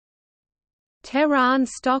Tehran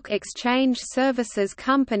Stock Exchange Services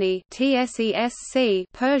Company (TSESC)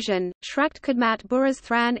 Persian, Shraktkhidmat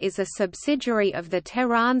Burazthran is a subsidiary of the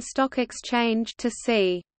Tehran Stock Exchange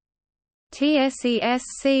 (TSE).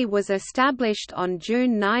 TSESC was established on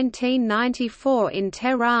June 1994 in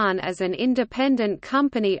Tehran as an independent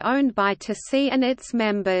company owned by TSE and its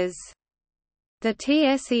members. The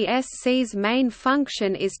TSESC's main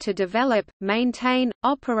function is to develop, maintain,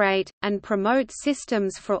 operate, and promote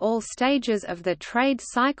systems for all stages of the trade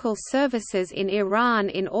cycle services in Iran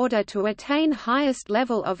in order to attain highest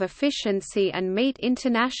level of efficiency and meet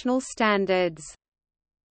international standards.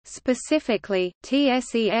 Specifically,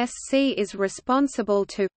 TSESC is responsible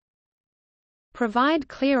to provide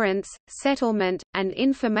clearance, settlement, and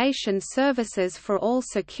information services for all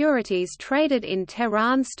securities traded in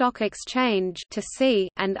Tehran Stock Exchange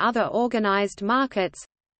and other organized markets,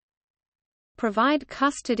 provide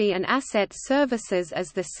custody and asset services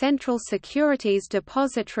as the central securities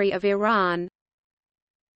depository of Iran,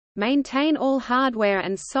 maintain all hardware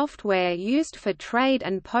and software used for trade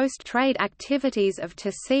and post-trade activities of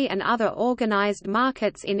TSE and other organized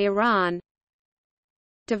markets in Iran,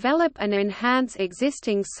 develop and enhance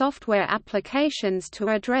existing software applications to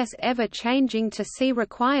address ever-changing TSE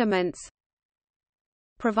requirements,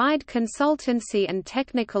 provide consultancy and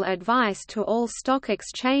technical advice to all stock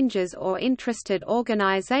exchanges or interested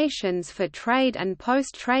organizations for trade and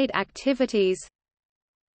post-trade activities,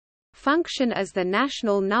 function as the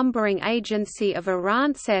national numbering agency of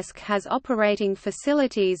Iran. TSESC has operating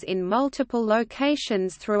facilities in multiple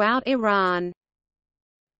locations throughout Iran.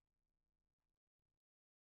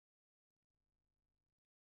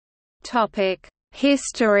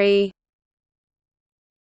 History.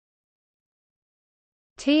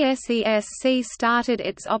 TSESC started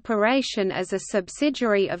its operation as a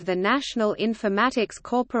subsidiary of the National Informatics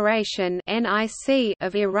Corporation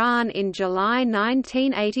of Iran in July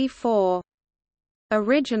 1984.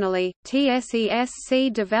 Originally,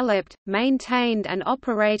 TSESC developed, maintained and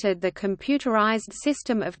operated the computerized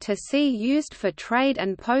system of TSE used for trade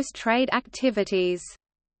and post-trade activities.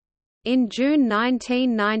 In June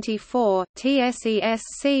 1994,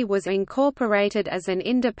 TSESC was incorporated as an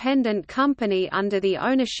independent company under the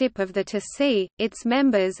ownership of the TSE, its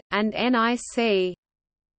members, and NIC.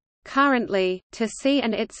 Currently, TSE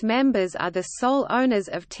and its members are the sole owners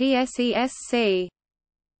of TSESC.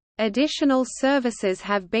 Additional services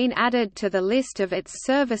have been added to the list of its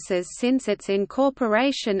services since its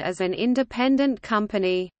incorporation as an independent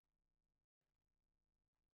company.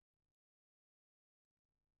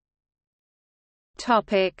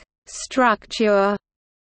 Structure.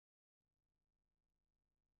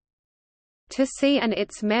 TSE and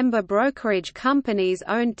its member brokerage companies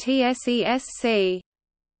own TSESC.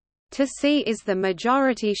 TSE is the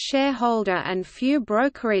majority shareholder and few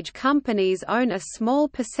brokerage companies own a small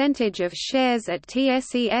percentage of shares at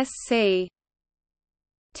TSESC.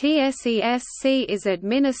 TSESC is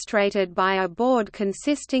administrated by a board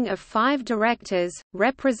consisting of 5 directors,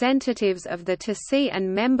 representatives of the TSE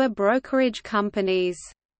and member brokerage companies.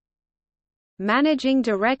 Managing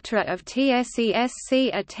Director of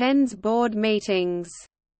TSESC attends board meetings.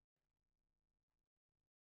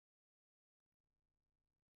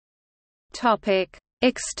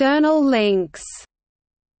 External links.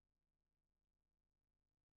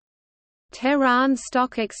 Tehran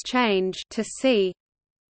Stock Exchange (TSE),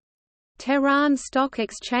 Tehran Stock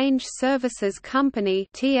Exchange Services Company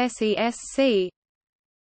 (TSESC),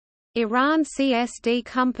 Iran CSD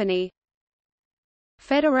Company,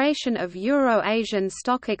 Federation of Euro-Asian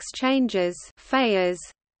Stock Exchanges (FEAS),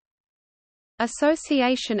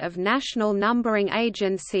 Association of National Numbering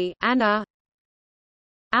Agency (ANA),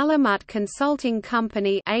 Alamut Consulting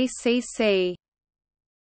Company (ACC).